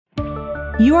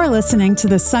You are listening to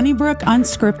the Sunnybrook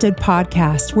Unscripted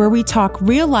Podcast, where we talk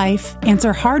real life,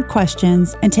 answer hard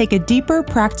questions, and take a deeper,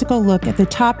 practical look at the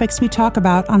topics we talk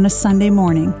about on a Sunday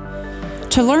morning.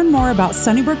 To learn more about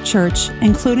Sunnybrook Church,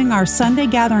 including our Sunday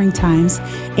gathering times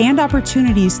and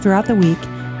opportunities throughout the week,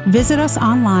 visit us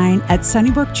online at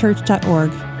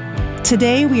sunnybrookchurch.org.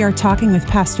 Today, we are talking with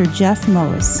Pastor Jeff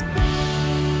Moes.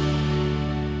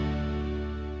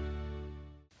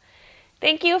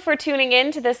 Thank you for tuning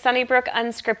in to the Sunnybrook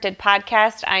Unscripted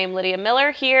Podcast. I am Lydia Miller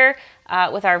here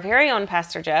with our very own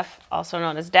Pastor Jeff, also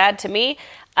known as Dad to me.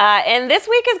 And this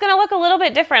week is going to look a little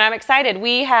bit different. I'm excited.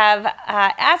 We have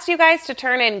asked you guys to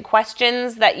turn in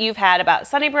questions that you've had about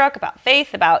Sunnybrook, about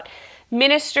faith, about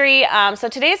ministry. So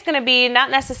today's going to be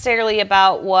not necessarily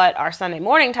about what our Sunday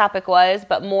morning topic was,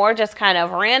 but more just kind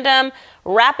of random,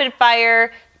 rapid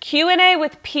fire Q&A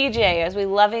with PJ, as we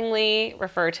lovingly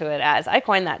refer to it as. I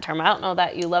coined that term. I don't know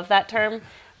that you love that term,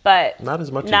 but not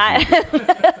as much as you do.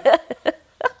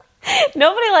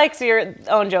 Nobody likes your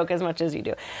own joke as much as you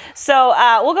do. So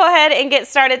we'll go ahead and get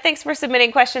started. Thanks for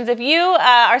submitting questions. If you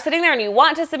are sitting there and you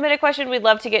want to submit a question, we'd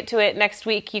love to get to it next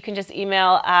week. You can just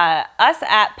email us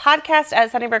at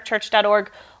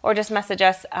podcast@sunnybrookchurch.org or just message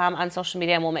us on social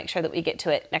media, and we'll make sure that we get to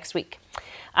it next week.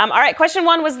 All right, question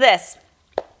one was this.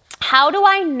 How do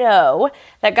I know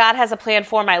that God has a plan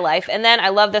for my life? And then I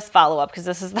love this follow-up because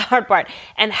this is the hard part.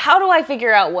 And how do I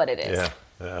figure out what it is?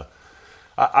 Yeah.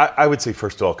 I would say,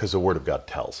 first of all, because the Word of God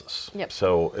tells us. Yep.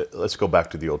 So let's go back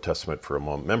to the Old Testament for a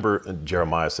moment. Remember,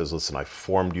 Jeremiah says, listen, I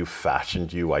formed you,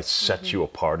 fashioned you, I set you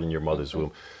apart in your mother's womb.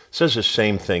 It says the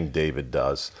same thing David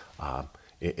does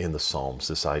in the Psalms,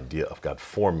 this idea of God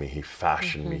formed me, He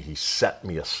fashioned me, He set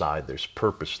me aside. There's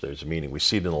purpose, there's meaning. We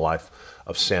see it in the life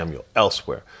of Samuel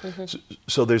elsewhere.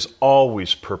 So there's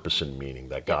always purpose and meaning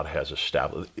that God has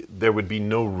established. There would be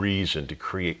no reason to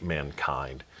create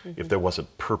mankind if there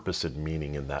wasn't purpose and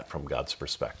meaning in that from God's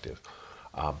perspective.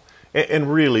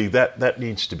 And really, that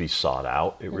needs to be sought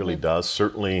out. It really does.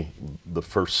 Certainly, the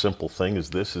first simple thing is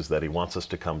that He wants us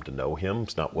to come to know Him.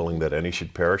 He's not willing that any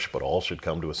should perish, but all should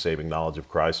come to a saving knowledge of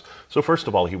Christ. So first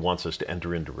of all, He wants us to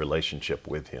enter into relationship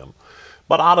with Him.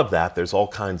 But out of that, there's all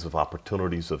kinds of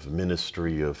opportunities of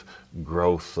ministry, of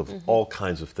growth, of all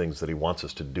kinds of things that He wants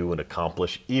us to do and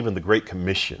accomplish. Even the Great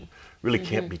Commission really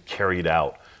can't be carried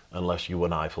out unless you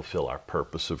and I fulfill our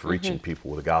purpose of reaching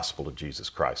people with the gospel of Jesus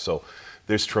Christ. So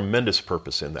there's tremendous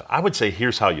purpose in that. I would say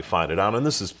here's how you find it out, and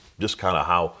this is just kind of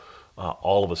how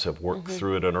all of us have worked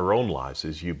through it in our own lives,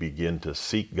 is you begin to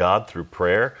seek God through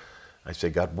prayer. I say,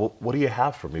 God, what do you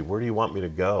have for me? Where do you want me to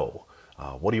go?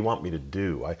 What do you want me to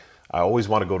do? I always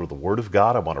want to go to the Word of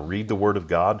God. I want to read the Word of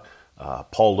God.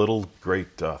 Paul Little,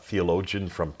 great theologian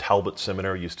from Talbot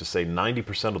Seminary, used to say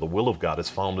 90% of the will of God is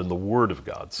found in the Word of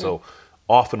God. So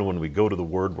often when we go to the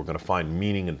Word, we're going to find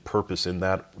meaning and purpose in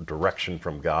that, direction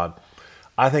from God.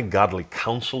 I think godly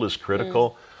counsel is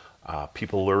critical.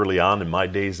 People early on in my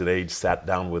days and age sat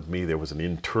down with me. There was an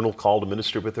internal call to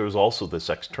ministry, but there was also this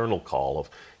external call of,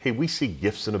 hey, we see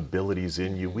gifts and abilities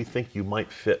in you. We think you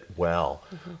might fit well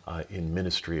in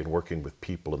ministry and working with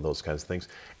people and those kinds of things.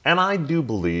 And I do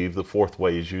believe the fourth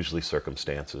way is usually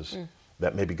circumstances.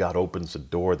 That maybe God opens a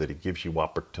door, that He gives you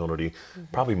opportunity.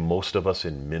 Probably most of us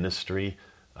in ministry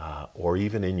or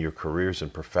even in your careers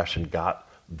and profession got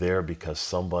there because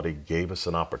somebody gave us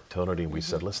an opportunity and we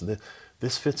said, listen,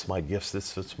 this fits my gifts,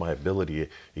 this fits my ability.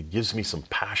 It gives me some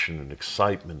passion and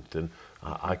excitement, and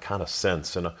I kind of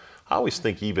sense. And I always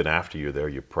think even after you're there,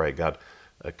 you pray, God,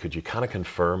 could you kind of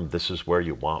confirm this is where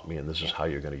you want me and this is how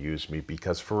you're going to use me?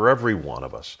 Because for every one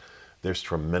of us, there's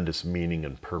tremendous meaning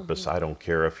and purpose. I don't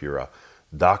care if you're a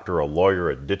doctor, a lawyer,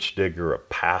 a ditch digger, a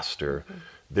pastor.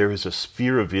 There is a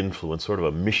sphere of influence, sort of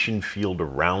a mission field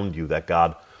around you that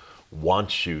God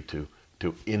wants you to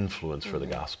influence for the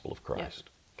gospel of Christ.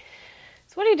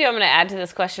 So what do you do? I'm going to add to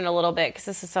this question a little bit because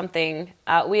this is something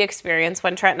we experienced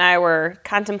when Trent and I were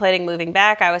contemplating moving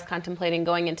back. I was contemplating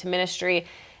going into ministry,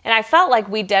 and I felt like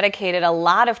we dedicated a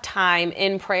lot of time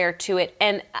in prayer to it,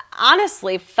 and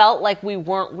honestly felt like we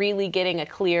weren't really getting a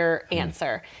clear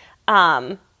answer.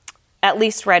 At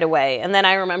least right away. And then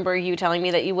I remember you telling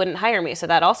me that you wouldn't hire me. So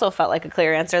that also felt like a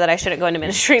clear answer that I shouldn't go into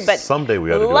ministry. But someday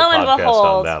we ought to do a podcast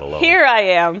on that alone. Here I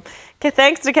am.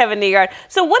 Thanks to Kevin Negard.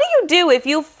 So what do you do if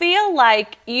you feel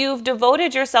like you've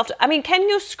devoted yourself to, can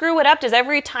you screw it up? Does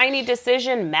every tiny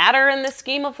decision matter in the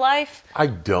scheme of life? I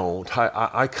don't.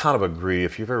 I kind of agree.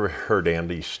 If you've ever heard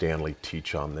Andy Stanley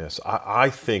teach on this,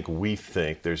 I think we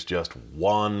think there's just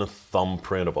one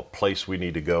thumbprint of a place we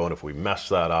need to go, and if we mess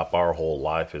that up, our whole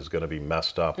life is going to be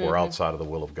messed up. We're outside of the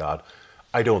will of God.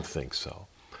 I don't think so.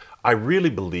 I really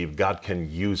believe God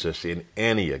can use us in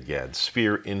any, again,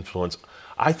 sphere, influence.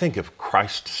 I think of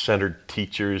Christ-centered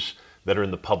teachers that are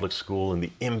in the public school and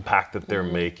the impact that they're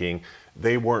making.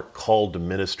 They weren't called to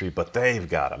ministry, but they've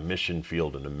got a mission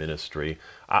field and a ministry.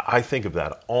 I think of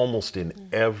that almost in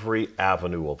every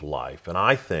avenue of life. And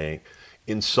I think,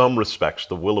 in some respects,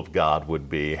 the will of God would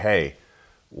be, hey,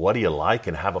 what do you like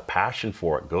and have a passion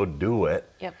for it? Go do it.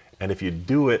 Yep. And if you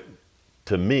do it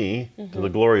to me, to the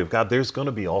glory of God, there's going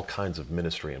to be all kinds of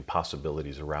ministry and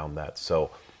possibilities around that.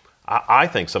 So I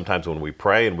think sometimes when we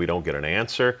pray and we don't get an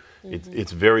answer,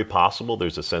 it's very possible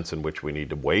there's a sense in which we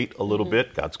need to wait a little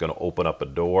bit. God's going to open up a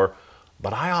door.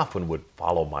 But I often would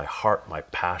follow my heart, my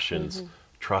passions,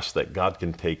 trust that God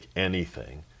can take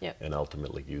anything and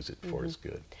ultimately use it for His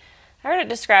good. I heard it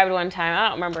described one time, I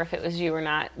don't remember if it was you or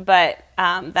not, but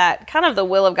that kind of the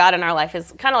will of God in our life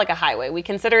is kind of like a highway. We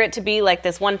consider it to be like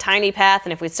this one tiny path,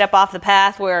 and if we step off the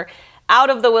path, we're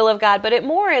out of the will of God, but it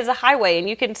more is a highway, and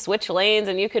you can switch lanes,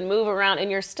 and you can move around,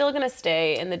 and you're still going to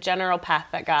stay in the general path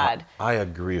that God... I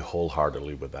agree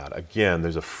wholeheartedly with that. Again,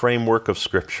 there's a framework of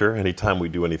Scripture. Anytime we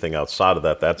do anything outside of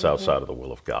that, that's outside of the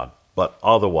will of God. But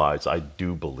otherwise, I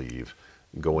do believe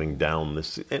going down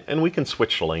this, and we can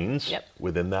switch lanes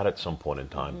within that at some point in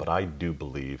time, but I do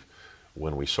believe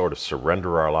when we sort of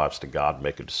surrender our lives to God,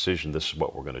 make a decision, this is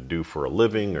what we're going to do for a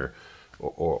living,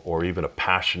 or even a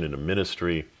passion in a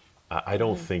ministry, I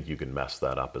don't think you can mess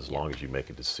that up as long as you make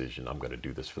a decision, I'm going to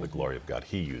do this for the glory of God.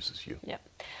 He uses you. I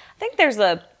think there's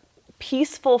a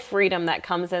peaceful freedom that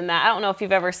comes in that. I don't know if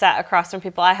you've ever sat across from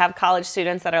people. I have college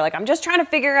students that are like, I'm just trying to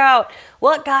figure out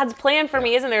what God's plan for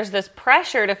me is, and there's this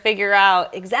pressure to figure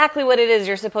out exactly what it is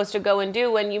you're supposed to go and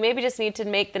do when you maybe just need to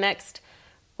make the next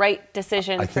right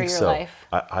decision for your life.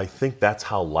 I think that's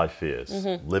how life is,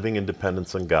 living in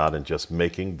dependence on God and just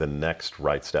making the next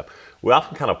right step. We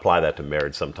often kind of apply that to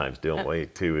marriage sometimes, don't we,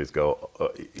 too, is go,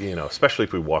 especially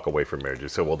if we walk away from marriage, you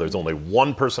say, well, there's only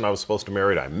one person I was supposed to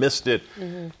marry, I missed it.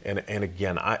 And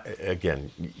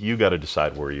again, you got to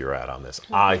decide where you're at on this.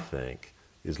 I think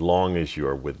as long as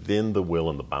you're within the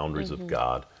will and the boundaries of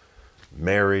God,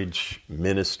 marriage,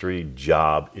 ministry,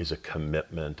 job is a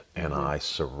commitment, and I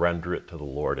surrender it to the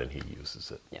Lord, and He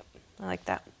uses it. Yep, I like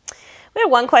that. We had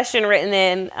one question written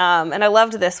in, and I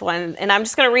loved this one, and I'm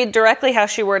just going to read directly how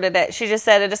she worded it. She just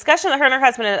said, a discussion that her and her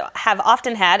husband have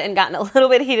often had and gotten a little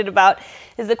bit heated about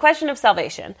is the question of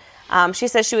salvation. She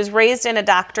says she was raised in a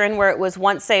doctrine where it was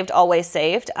once saved, always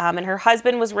saved, and her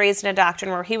husband was raised in a doctrine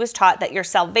where he was taught that your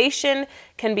salvation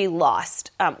can be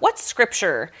lost. What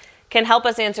scripture can help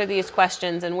us answer these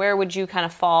questions, and where would you kind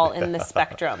of fall in the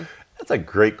spectrum? That's a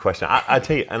great question. I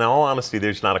tell you, in all honesty,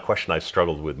 there's not a question I've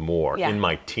struggled with more in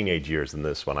my teenage years than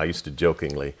this one. I used to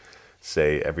jokingly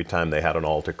say every time they had an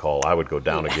altar call, I would go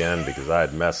down again because I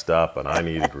had messed up and I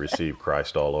needed to receive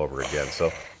Christ all over again.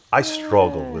 So I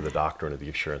struggled with the doctrine of the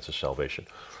assurance of salvation.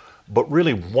 But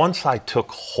really, once I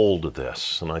took hold of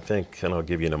this, and I think, and I'll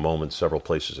give you in a moment several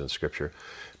places in Scripture,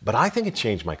 but I think it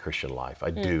changed my Christian life. I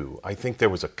do. I think there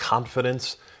was a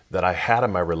confidence that I had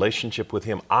in my relationship with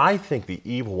Him. I think the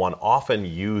evil one often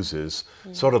uses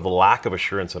sort of the lack of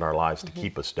assurance in our lives to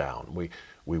keep us down.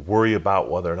 We worry about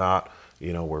whether or not,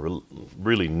 we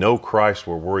really know Christ.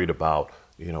 We're worried about,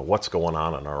 what's going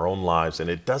on in our own lives.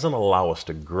 And it doesn't allow us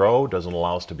to grow, doesn't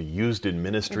allow us to be used in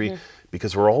ministry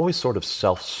because we're always sort of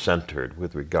self-centered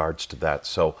with regards to that.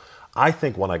 So I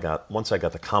think once I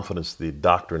got the confidence, the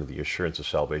doctrine of the assurance of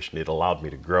salvation, it allowed me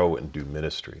to grow and do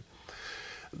ministry.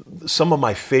 Some of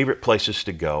my favorite places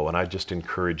to go, and I just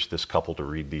encourage this couple to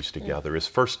read these together,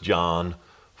 is 1 John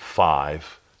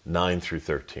 5, 9 through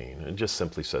 13. It just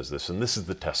simply says this, and this is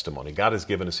the testimony. God has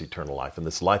given us eternal life, and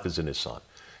this life is in His Son.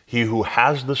 He who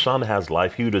has the Son has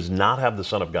life. He who does not have the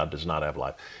Son of God does not have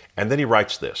life. And then he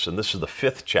writes this, and this is the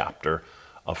 5th chapter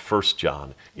of 1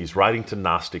 John. He's writing to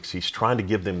Gnostics. He's trying to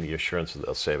give them the assurance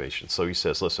of salvation. So he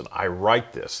says, listen, I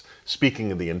write this,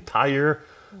 speaking of the entire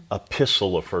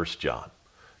epistle of 1 John.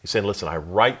 He's saying, listen, I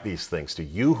write these things to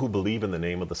you who believe in the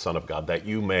name of the Son of God, that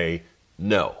you may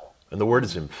know. And the word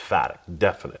is emphatic,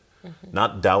 definite.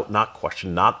 Not doubt, not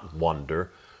question, not wonder,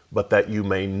 but that you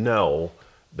may know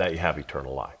that you have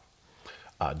eternal life.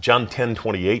 John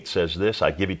 10:28 says this,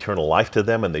 I give eternal life to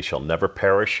them, and they shall never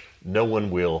perish. No one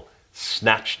will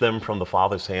snatch them from the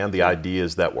Father's hand. The idea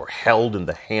is that we're held in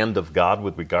the hand of God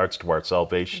with regards to our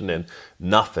salvation, and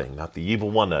nothing, not the evil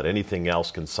one, not anything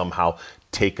else, can somehow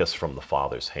take us from the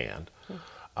Father's hand.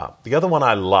 The other one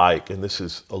I like, and this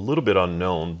is a little bit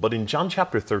unknown, but in John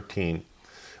chapter 13,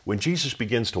 when Jesus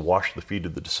begins to wash the feet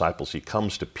of the disciples, he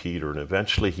comes to Peter, and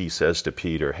eventually he says to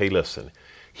Peter, hey, listen,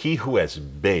 he who has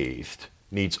bathed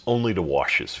needs only to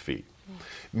wash his feet.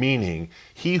 Meaning,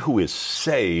 he who is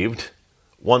saved,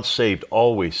 once saved,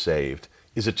 always saved,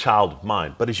 is a child of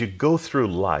mine. But as you go through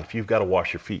life, you've got to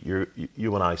wash your feet.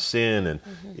 You and I sin, and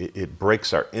it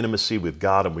breaks our intimacy with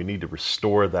God, and we need to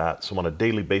restore that. So on a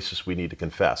daily basis, we need to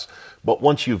confess. But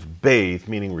once you've bathed,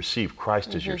 meaning received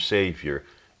Christ as your Savior,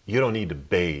 you don't need to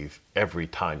bathe every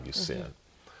time you sin.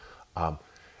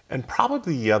 And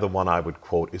probably the other one I would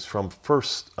quote is from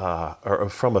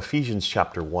from Ephesians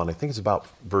chapter 1. I think it's about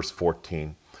verse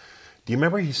 14. Do you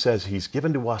remember he says he's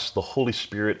given to us the Holy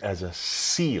Spirit as a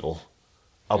seal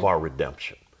of our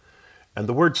redemption? And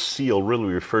the word seal really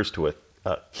refers to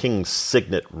a king's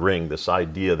signet ring, this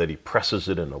idea that he presses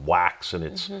it in a wax, and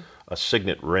it's a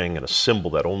signet ring and a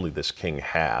symbol that only this king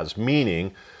has,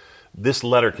 meaning this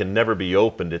letter can never be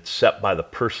opened except by the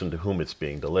person to whom it's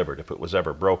being delivered. If it was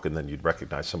ever broken, then you'd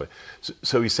recognize somebody.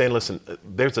 So he's saying, listen,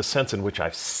 there's a sense in which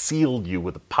I've sealed you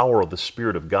with the power of the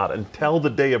Spirit of God until the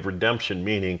day of redemption,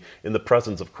 meaning in the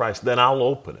presence of Christ, then I'll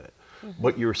open it.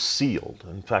 But you're sealed.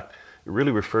 In fact, it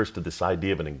really refers to this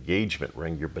idea of an engagement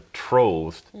ring. You're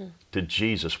betrothed to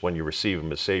Jesus when you receive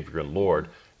him as Savior and Lord.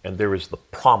 And there is the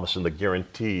promise and the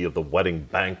guarantee of the wedding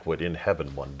banquet in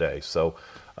heaven one day. So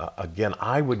again,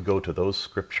 I would go to those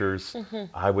scriptures.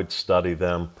 I would study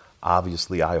them.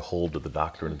 Obviously, I hold to the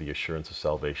doctrine of the assurance of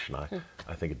salvation.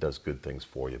 I think it does good things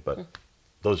for you. But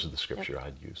those are the scripture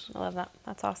I'd use. I love that.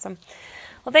 That's awesome.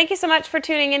 Well, thank you so much for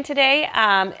tuning in today.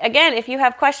 Again, if you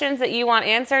have questions that you want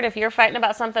answered, if you're fighting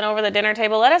about something over the dinner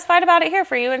table, let us fight about it here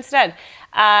for you instead.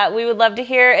 We would love to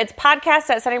hear. It's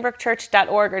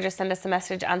podcast@sunnybrookchurch.org, or just send us a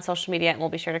message on social media and we'll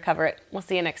be sure to cover it. We'll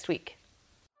see you next week.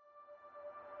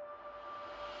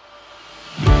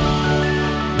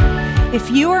 If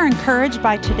you are encouraged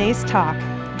by today's talk,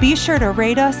 be sure to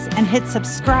rate us and hit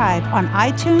subscribe on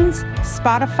iTunes,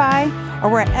 Spotify, or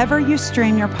wherever you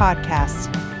stream your podcasts.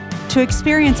 To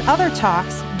experience other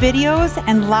talks, videos,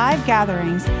 and live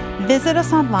gatherings, visit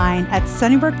us online at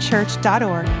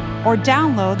sunnybrookchurch.org or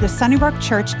download the Sunnybrook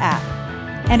Church app.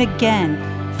 And again,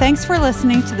 thanks for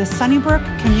listening to the Sunnybrook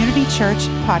Community Church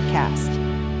podcast.